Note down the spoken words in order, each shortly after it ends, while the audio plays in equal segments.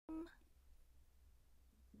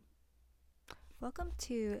Welcome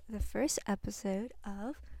to the first episode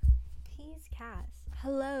of Peace Cast.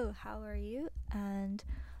 Hello, how are you? And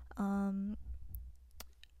um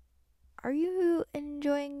are you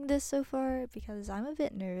enjoying this so far? Because I'm a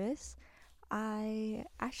bit nervous. I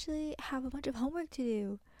actually have a bunch of homework to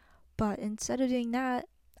do, but instead of doing that,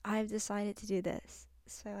 I've decided to do this.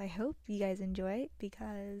 So I hope you guys enjoy it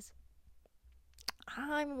because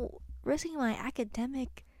I'm risking like my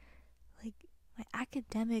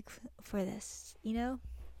for this,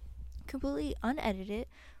 completely unedited.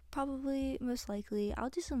 Probably, most likely, I'll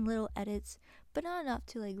do some little edits, but not enough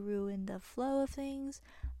to like ruin the flow of things.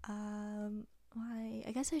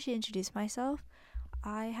 I guess I should introduce myself.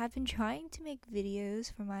 I have been trying to make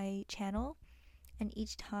videos for my channel, and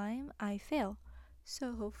each time I fail.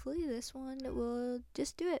 So hopefully this one will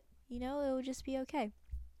just do it. It will just be okay.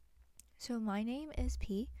 So my name is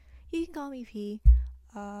P. You can call me P.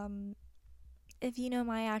 Um, if you know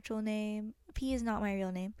my actual name, P is not my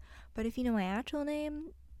real name, but if you know my actual name,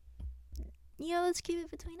 let's keep it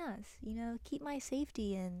between us. Keep my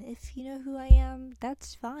safety in. If you know who I am,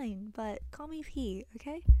 that's fine, but call me P,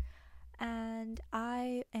 okay? And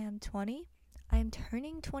I am 20. I'm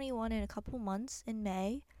turning 21 in a couple months in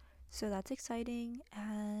May, so that's exciting.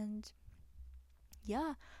 And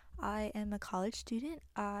yeah, I am a college student.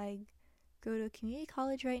 I go to a community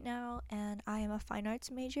college right now, and I am a fine arts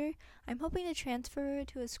major. I'm hoping to transfer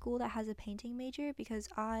to a school that has a painting major because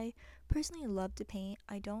I personally love to paint.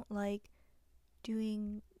 I don't like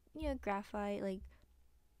doing, graphite, like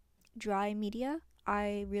dry media.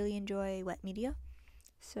 I really enjoy wet media.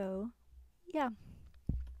 So, yeah.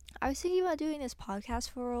 I was thinking about doing this podcast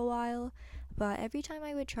for a while, but every time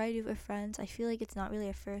I would try to do it with friends, I feel like it's not really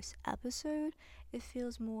a first episode. It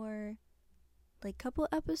feels more like couple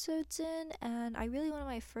episodes in, and I really wanted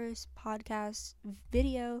my first podcast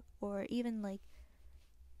video or even like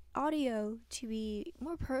audio to be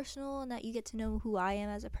more personal and that you get to know who I am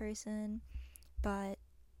as a person. But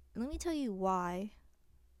let me tell you why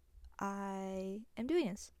I am doing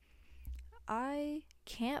this. I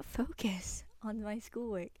can't focus on my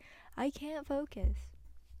schoolwork. I can't focus.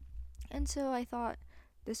 And so I thought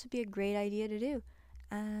this would be a great idea to do.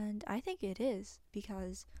 And I think it is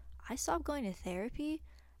because I stopped going to therapy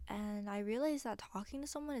and I realized that talking to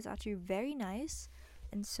someone is actually very nice.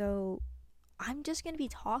 And so I'm just going to be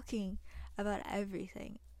talking about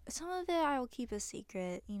everything. Some of it I will keep a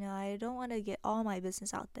secret. I don't want to get all my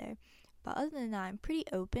business out there. But other than that, I'm pretty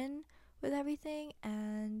open with everything.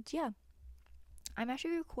 And yeah, I'm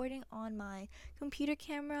actually recording on my computer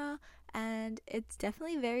camera, and it's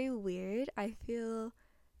definitely very weird. I feel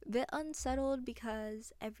a bit unsettled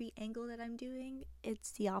because every angle that I'm doing,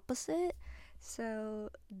 it's the opposite. So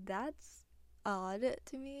that's odd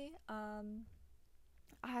to me.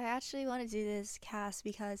 I actually want to do this cast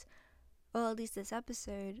because, well, at least this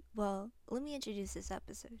episode, well, let me introduce this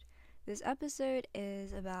episode. This episode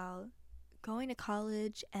is about going to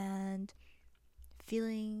college and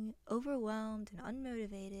feeling overwhelmed and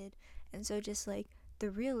unmotivated, and so just like the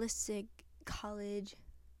realistic college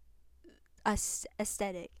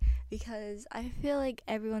aesthetic, because I feel like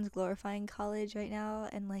everyone's glorifying college right now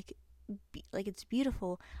and like it's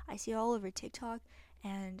beautiful. I see it all over TikTok,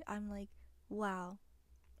 and I'm like, wow,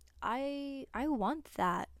 I want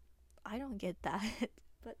that. I don't get that,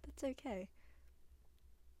 but that's okay.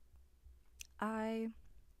 I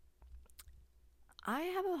I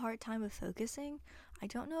have a hard time with focusing. I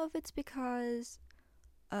don't know if it's because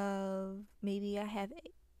of maybe I have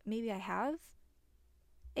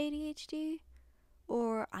ADHD,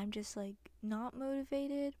 or I'm just like not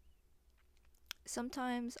motivated.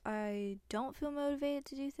 Sometimes I don't feel motivated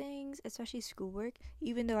to do things, especially schoolwork.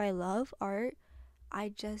 Even though I love art, I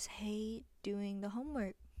just hate doing the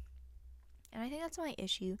homework. And I think that's my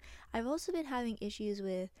issue. I've also been having issues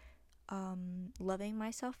with loving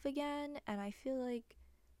myself again, and I feel like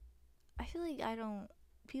I don't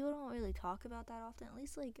people don't really talk about that often. At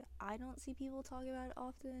least like I don't see people talk about it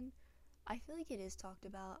often. I feel like it is talked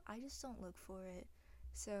about. I just don't look for it.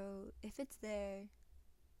 So if it's there,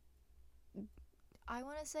 I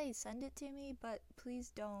want to say send it to me, but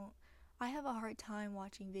please don't. I have a hard time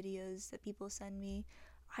watching videos that people send me.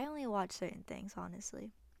 I only watch certain things,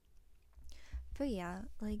 honestly. But yeah,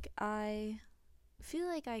 like I feel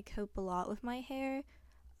like I cope a lot with my hair.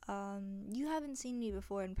 You haven't seen me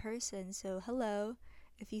before in person, so hello.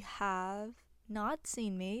 If you have not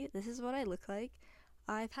seen me, this is what I look like.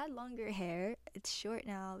 I've had longer hair. It's short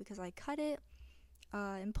now because I cut it.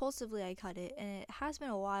 Impulsively, I cut it, and it has been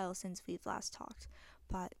a while since we've last talked.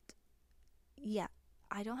 But yeah,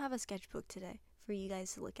 I don't have a sketchbook today for you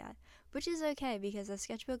guys to look at, which is okay because the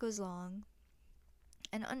sketchbook was long.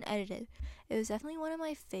 and unedited. It was definitely one of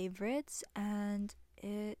my favorites, and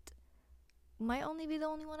it might only be the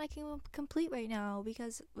only one I can complete right now,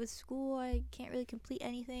 because with school I can't really complete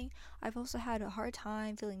anything. I've also had a hard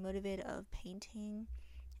time feeling motivated of painting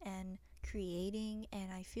and creating,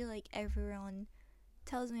 and I feel like everyone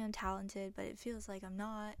tells me I'm talented, but it feels like I'm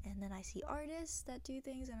not. And then I see artists that do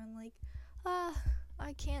things and I'm like,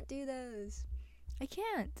 I can't do those. I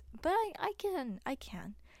can't, but I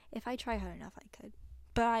can. If I try hard enough, I could,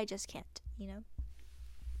 but I just can't, you know?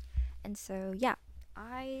 And so, yeah,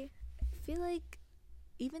 I feel like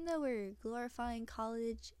even though we're glorifying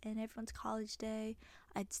college and everyone's college day,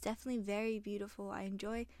 it's definitely very beautiful. I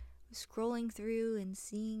enjoy scrolling through and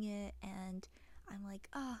seeing it, and I'm like,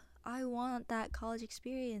 I want that college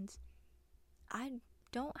experience. I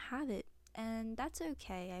don't have it, and that's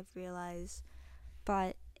okay, I've realized,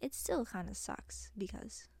 but it still kind of sucks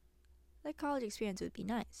because the college experience would be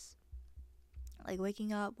nice. Like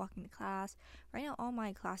waking up, walking to class. Right now, all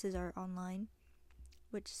my classes are online,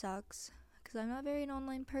 which sucks because I'm not very an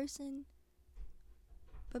online person,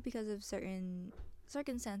 but because of certain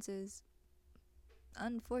circumstances,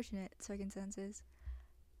 unfortunate circumstances,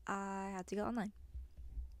 I had to go online.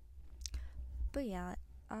 But yeah,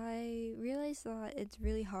 I realized that it's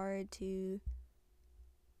really hard to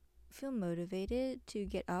feel motivated to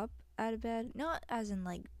get up out of bed. Not as in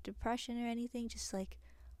like depression or anything, just like,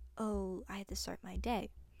 oh, I had to start my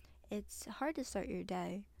day. It's hard to start your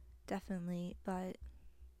day, definitely, but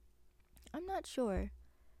I'm not sure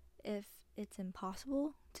if it's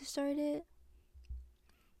impossible to start it.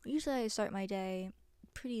 Usually I start my day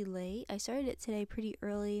pretty late. I started it today pretty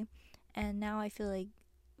early, and now I feel like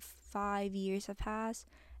 5 years have passed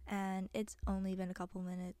and it's only been a couple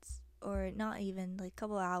minutes, or not even like a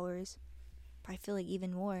couple hours. I feel like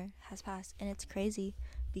even more has passed, and it's crazy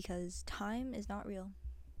because time is not real.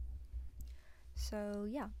 So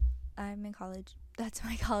yeah, I'm in college. That's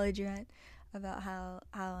my college rant about how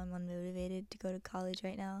I'm unmotivated to go to college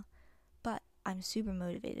right now. But I'm super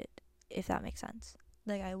motivated, if that makes sense.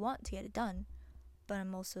 Like, I want to get it done, but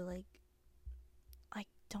I'm also like, I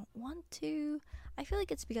don't want to. I feel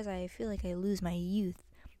like it's because I feel like I lose my youth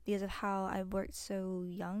because of how I worked so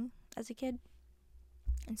young as a kid,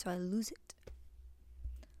 and so I lose it.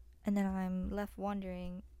 And then I'm left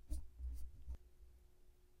wondering.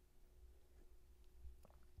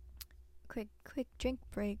 Quick drink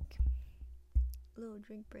break. Little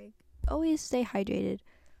drink break. Always stay hydrated.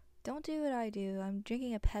 Don't do what I do. I'm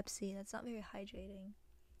drinking a Pepsi. That's not very hydrating.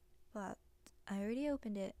 But I already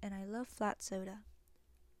opened it, and I love flat soda.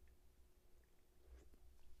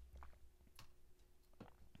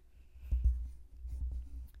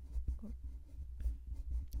 Ooh.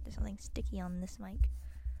 There's something sticky on this mic.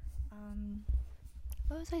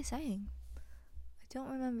 What was I saying? I don't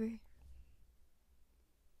remember.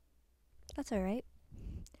 That's alright.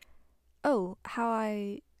 Oh, how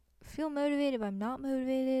I feel motivated but I'm not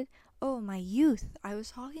motivated. Oh, my youth. I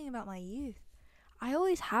was talking about my youth. I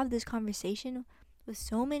always have this conversation with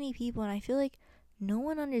so many people, and I feel like no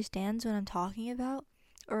one understands what I'm talking about,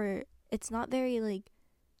 or it's not very like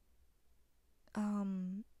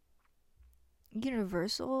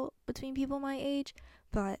universal between people my age.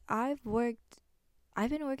 But I've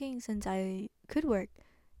been working since I could work,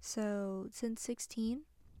 so since 16,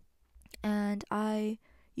 and I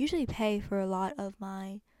usually pay for a lot of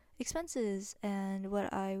my expenses and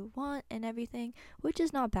what I want and everything, which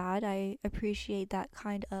is not bad. I appreciate that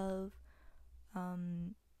kind of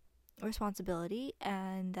responsibility,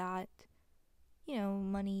 and that,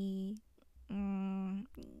 money,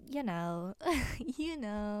 you know, you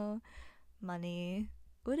know, money.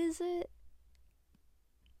 What is it?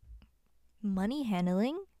 Money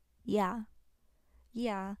handling? Yeah.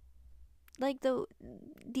 Yeah. Like the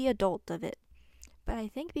adult of it. But I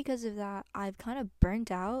think because of that, I've kind of burnt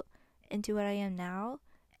out into what I am now,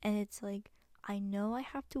 and it's like I know I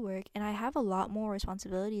have to work, and I have a lot more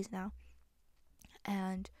responsibilities now.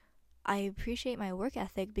 And I appreciate my work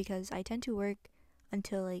ethic because I tend to work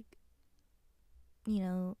until like,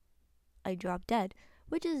 I drop dead,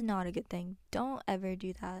 which is not a good thing. Don't ever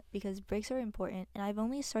do that because breaks are important, and I've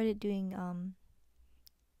only started doing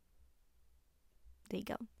there you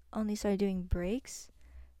go. Only started doing breaks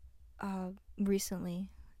recently,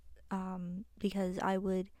 because I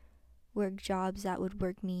would work jobs that would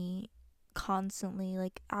work me constantly,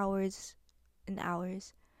 like hours and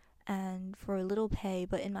hours, and for a little pay,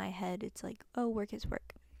 but in my head it's like, oh, work is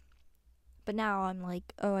work. But now I'm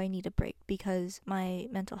like, oh, I need a break because my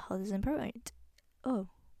mental health is important. Oh,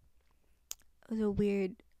 it was a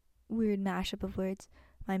weird mashup of words.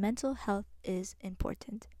 My mental health is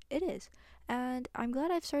important. it is. And I'm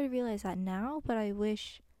glad I've started to realize that now, but I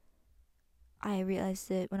wish I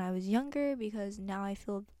realized it when I was younger, because now I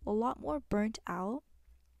feel a lot more burnt out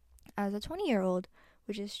as a 20-year-old,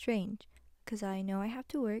 which is strange because I know I have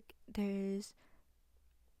to work. There's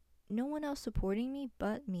no one else supporting me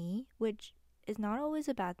but me, which is not always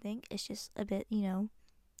a bad thing. It's just a bit,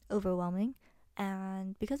 overwhelming.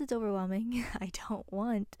 And because it's overwhelming, I don't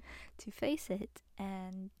want to face it.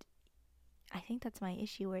 And I think that's my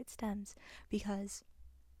issue where it stems, because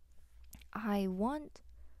I want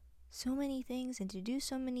so many things and to do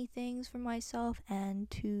so many things for myself and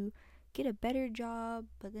to get a better job,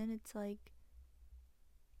 but then it's like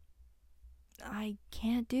I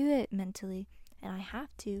can't do it mentally, and I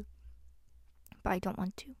have to, but I don't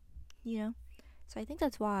want to, you know? So I think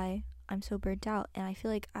that's why I'm so burnt out, and I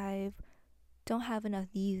feel like I don't have enough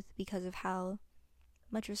youth because of how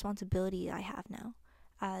much responsibility I have now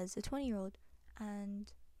as a 20-year-old,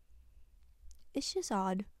 and it's just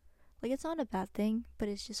odd. Like, it's not a bad thing, but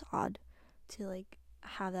it's just odd to, like,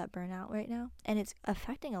 have that burnout right now, and it's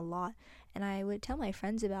affecting a lot. And I would tell my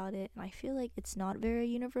friends about it, and I feel like it's not a very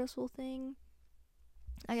universal thing.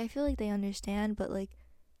 Like, I feel like they understand, but, like,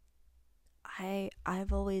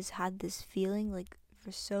 I've always had this feeling, like,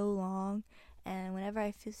 for so long, and whenever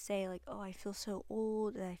I say, like, oh, I feel so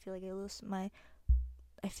old, and I feel like I lost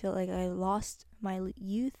my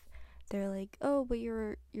youth, they're like, oh, but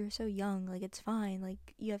you're so young, like, it's fine,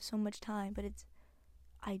 like, you have so much time. But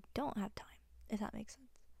I don't have time, if that makes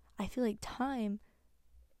sense. I feel like time,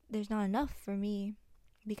 there's not enough for me,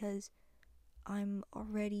 because I'm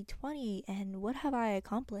already 20, and what have I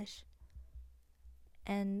accomplished?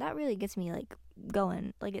 And that really gets me, like,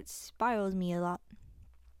 going. Like, it spirals me a lot.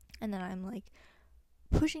 And then I'm, like,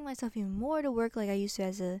 pushing myself even more to work like I used to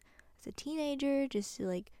as a teenager, just to,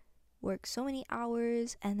 like, work so many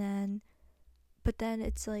hours. But then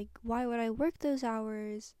it's like, why would I work those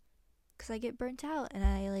hours? Because I get burnt out, and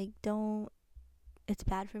I, like, don't, it's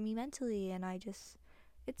bad for me mentally, and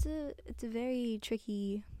it's a very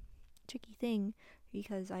tricky thing,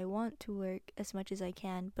 because I want to work as much as I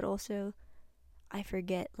can, but also I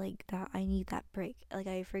forget, like, that I need that break. Like,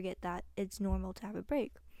 I forget that it's normal to have a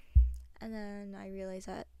break. And then I realize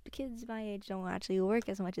that kids my age don't actually work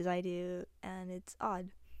as much as I do, and it's odd.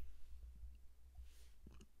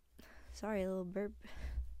 Sorry, a little burp.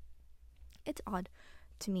 It's odd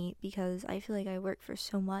to me, because I feel like I work for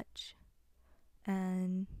so much,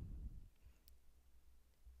 and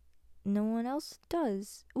no one else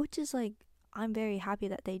does, which is, like, I'm very happy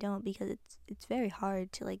that they don't, because it's very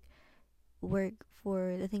hard to, like, work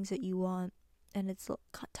for the things that you want, and it's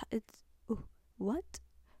ooh, what?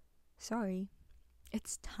 Sorry.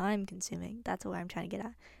 It's time consuming. That's what I'm trying to get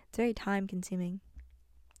at. It's very time consuming,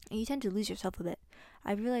 and you tend to lose yourself a bit.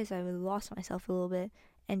 I realized I lost myself a little bit,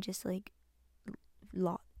 and just, like,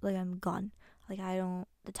 like, I'm gone. Like,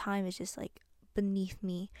 the time is just, like, beneath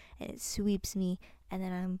me, and it sweeps me, and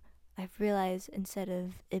then I've realized, instead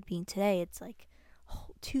of it being today, it's like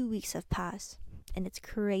 2 weeks have passed, and it's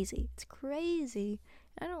crazy.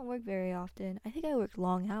 I don't work very often. I think I work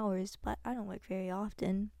long hours, but I don't work very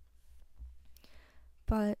often.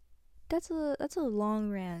 But that's a long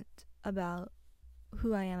rant about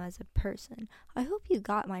who I am as a person. I hope you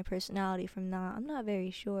got my personality from that. I'm not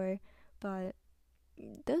very sure, but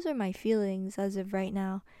those are my feelings as of right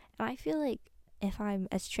now. And I feel like if I'm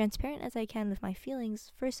as transparent as I can with my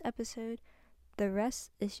feelings, first episode, the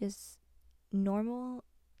rest is just normal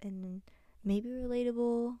and maybe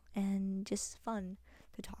relatable and just fun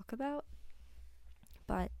to talk about.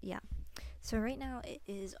 But yeah. So right now it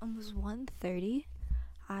is almost 1:30.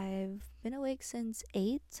 I've been awake since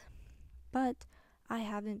 8, but I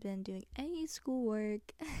haven't been doing any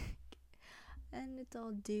schoolwork and it's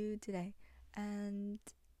all due today. And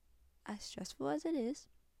as stressful as it is,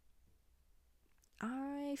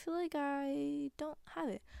 I feel like I don't have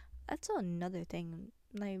it. That's another thing.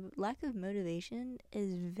 My lack of motivation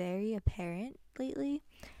is very apparent lately,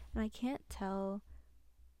 and I can't tell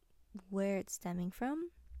where it's stemming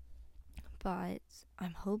from, but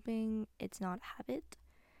I'm hoping it's not a habit.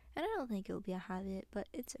 And I don't think it will be a habit, but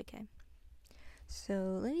it's okay.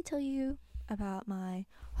 So let me tell you about my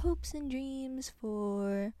hopes and dreams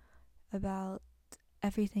for about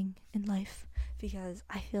everything in life, because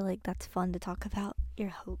I feel like that's fun to talk about your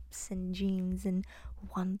hopes and dreams and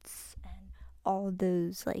wants and all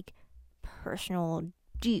those, like, personal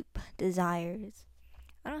deep desires.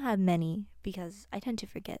 I don't have many because I tend to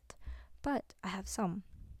forget, but I have some.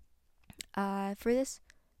 For this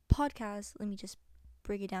podcast, let me just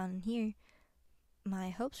break it down in here. My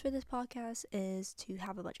hopes for this podcast is to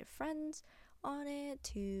have a bunch of friends on it,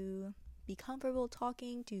 to be comfortable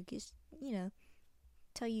talking, to just,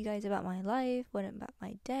 tell you guys about my life, what about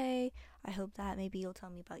my day. I hope that maybe you'll tell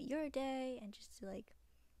me about your day, and just to, like,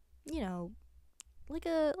 you know, like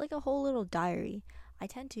a whole little diary. I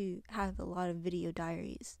tend to have a lot of video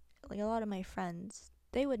diaries. Like, a lot of my friends,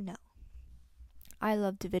 they would know. I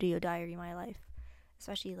love to video diary my life,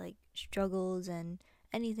 especially like struggles and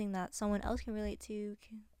anything that someone else can relate to,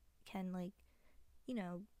 can like,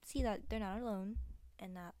 see that they're not alone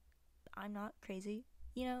and that I'm not crazy.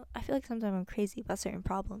 I feel like sometimes I'm crazy about certain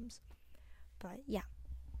problems. But yeah,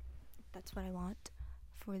 that's what I want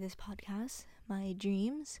for this podcast. My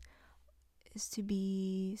dreams is to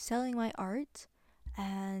be selling my art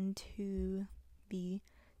and to be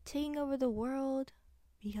taking over the world,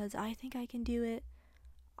 because I think I can do it.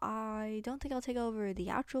 I don't think I'll take over the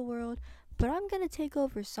actual world, but I'm gonna take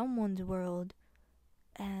over someone's world,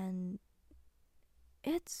 and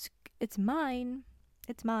it's mine.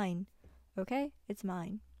 It's mine. Okay? It's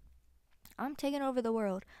mine. I'm taking over the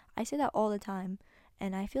world. I say that all the time,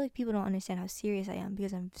 and I feel like people don't understand how serious I am,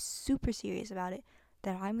 because I'm super serious about it.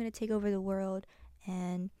 That I'm gonna take over the world,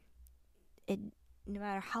 and it, no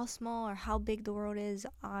matter how small or how big the world is,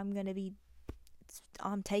 I'm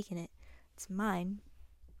taking it. It's mine.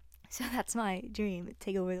 So that's my dream,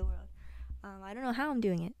 take over the world. I don't know how I'm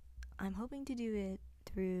doing it. I'm hoping to do it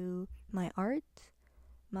through my art,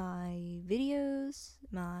 my videos,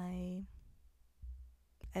 my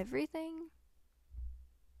everything.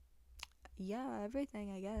 Yeah, everything,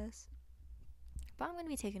 I guess. But I'm going to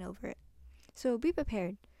be taking over it. So be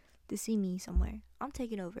prepared to see me somewhere. I'm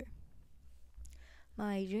taking over.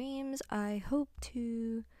 My dreams, I hope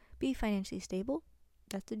to be financially stable.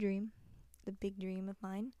 That's the dream. The big dream of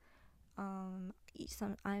mine. I'm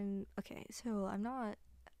okay, so I'm not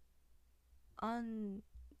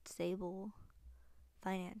unstable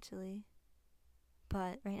financially,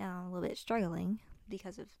 but right now I'm a little bit struggling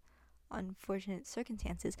because of unfortunate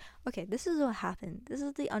circumstances. Okay, this is what happened. This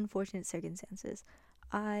is the unfortunate circumstances.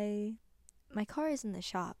 My car is in the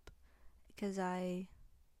shop because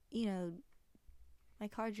you know, I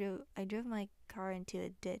drove my car into a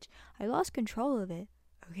ditch. I lost control of it.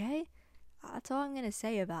 Okay, that's all I'm gonna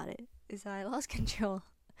say about it. Is that I lost control.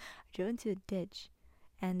 I drove into a ditch,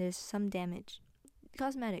 and there's some damage,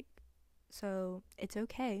 cosmetic, so it's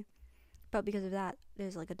okay. But because of that,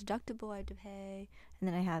 there's like a deductible I have to pay, and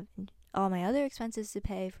then I have all my other expenses to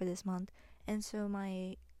pay for this month, and so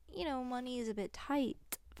my money is a bit tight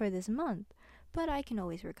for this month. But I can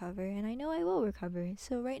always recover, and I know I will recover.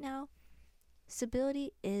 So right now,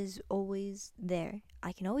 stability is always there.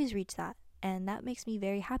 I can always reach that, and that makes me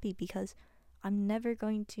very happy, because I'm never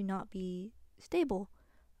going to not be stable.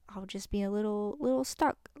 I'll just be a little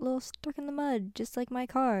stuck in the mud, just like my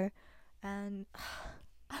car. And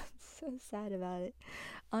I'm so sad about it.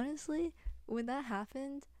 Honestly, when that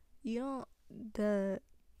happened, you don't the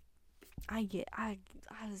I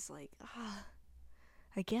was like,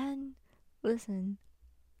 again? Listen.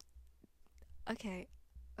 Okay.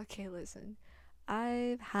 Okay, listen.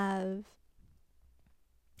 I have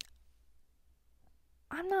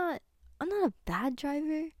I'm not a bad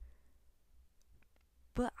driver,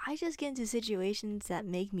 but I just get into situations that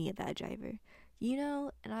make me a bad driver.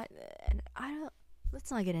 And I don't,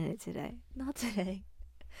 let's not get in it today. Not today.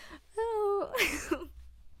 No.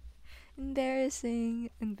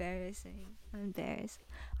 Embarrassing.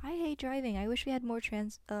 I hate driving. I wish we had more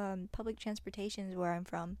public transportations where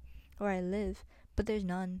I live, but there's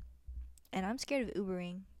none. And I'm scared of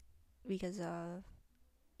Ubering because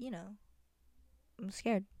you know, I'm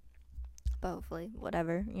scared. But hopefully,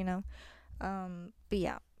 whatever. But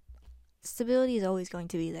yeah, stability is always going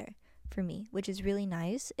to be there for me, which is really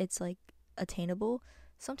nice. It's like attainable.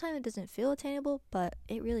 Sometimes it doesn't feel attainable, but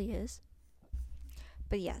it really is.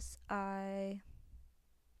 But yes, I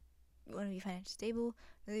want to be financially stable.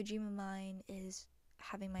 Another dream of mine is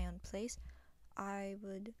having my own place. I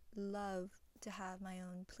would love to have my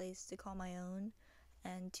own place to call my own,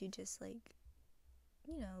 and to just like,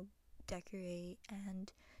 decorate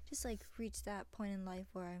and just like reach that point in life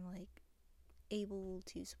where I'm like able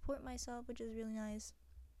to support myself, which is really nice.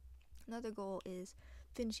 Another goal is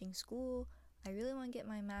finishing school. I really want to get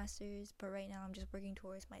my master's, but right now I'm just working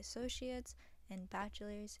towards my associates and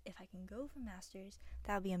bachelor's. If I can go for master's,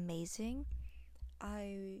 that would be amazing.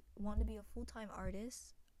 I want to be a full-time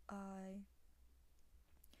artist. I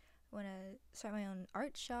want to start my own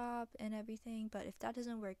art shop and everything, but if that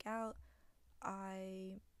doesn't work out,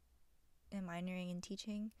 I am minoring in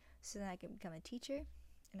teaching so that I can become a teacher,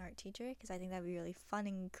 an art teacher, because I think that would be really fun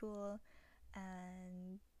and cool.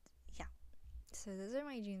 And yeah, so those are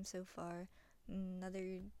my dreams so far.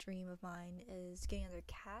 Another dream of mine is getting another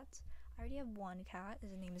cat. I already have one cat.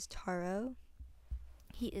 His name is Taro.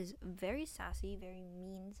 He is very sassy, very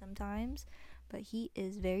mean sometimes, but he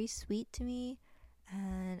is very sweet to me,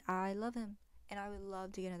 and I love him. And I would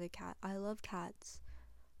love to get another cat. I love cats,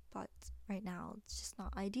 but right now it's just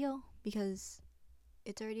not ideal because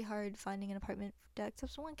it's already hard finding an apartment that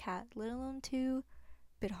accepts one cat, let alone two.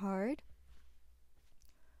 Bit hard.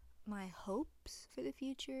 My hopes for the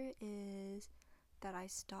future is that I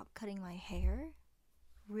stop cutting my hair.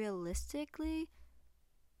 Realistically,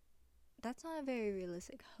 that's not a very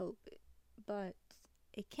realistic hope, but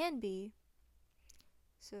it can be.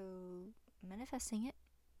 So, manifesting it,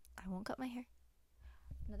 I won't cut my hair.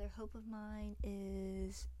 Another hope of mine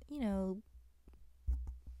is,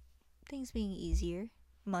 things being easier.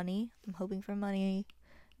 Money. I'm hoping for money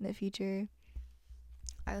in the future.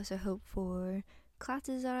 I also hope for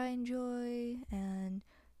classes that I enjoy, and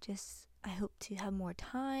just I hope to have more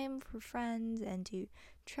time for friends and to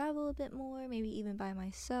travel a bit more, maybe even by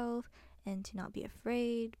myself, and to not be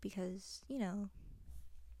afraid because,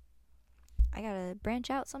 I gotta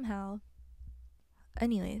branch out somehow.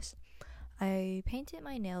 Anyways, I painted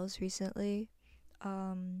my nails recently.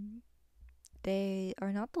 They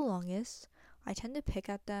are not the longest. I tend to pick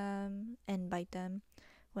at them and bite them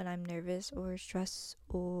when I'm nervous or stressed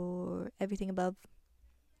or everything above.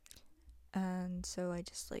 And so I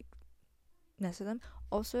just mess with them.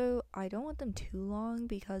 Also, I don't want them too long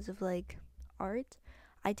because of art.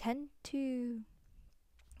 I tend to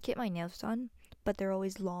get my nails done, but they're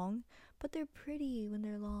always long. But they're pretty when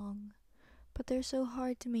they're long. But they're so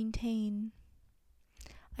hard to maintain.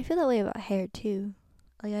 I feel that way about hair too.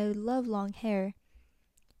 I love long hair,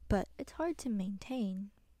 but it's hard to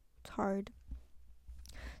maintain. It's hard.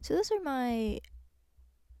 So those are my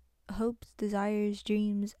hopes, desires,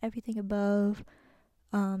 dreams, everything above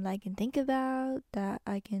that I can think about, that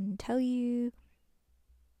I can tell you.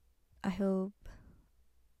 I hope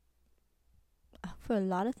for a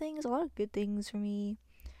lot of things, a lot of good things for me.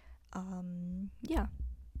 Yeah,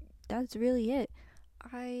 that's really it.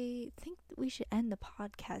 I think we should end the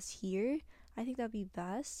podcast here. I think that'd be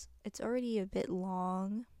best. It's already a bit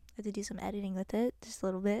long. I have to do some editing with it, just a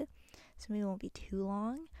little bit, so maybe it won't be too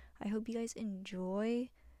long. I hope you guys enjoy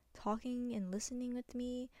talking and listening with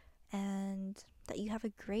me, and that you have a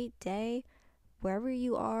great day wherever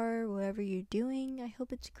you are, whatever you're doing. I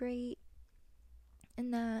hope it's great,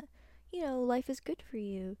 and that, life is good for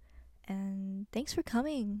you. And thanks for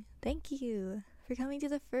coming. Thank you for coming to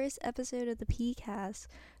the first episode of the P-Cast.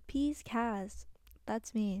 Peace Cast.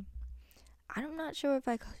 That's me. I'm not sure if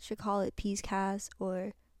I should call it Peace Cast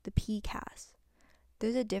or the P-Cast.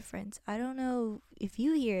 There's a difference. I don't know if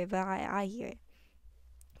you hear it, but I hear it.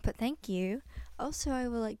 But thank you. Also, I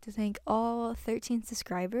would like to thank all 13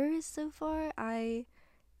 subscribers so far. I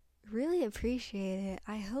really appreciate it.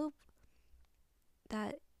 I hope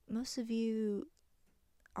that most of you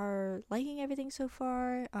are liking everything so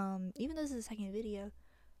far. Even though this is the second video,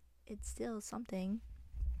 it's still something.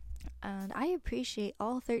 And I appreciate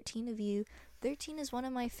all 13 of you. 13 is one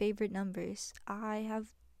of my favorite numbers. I have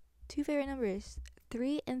two favorite numbers,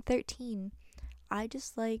 3 and 13. I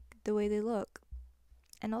just like the way they look.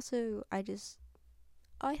 And also, I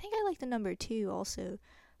think I like the number 2 also.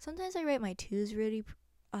 Sometimes I write my 2s really,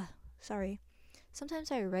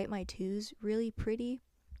 Sometimes I write my 2s really pretty,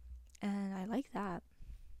 and I like that.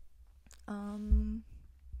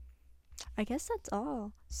 I guess that's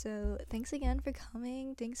all. So thanks again for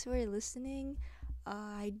coming. Thanks for listening.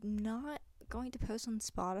 I'm not going to post on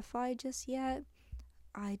Spotify just yet.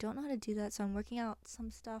 I don't know how to do that, so I'm working out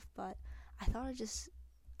some stuff, but I hope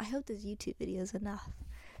this YouTube video is enough.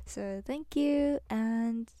 So thank you,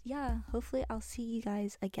 and yeah, hopefully I'll see you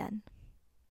guys again.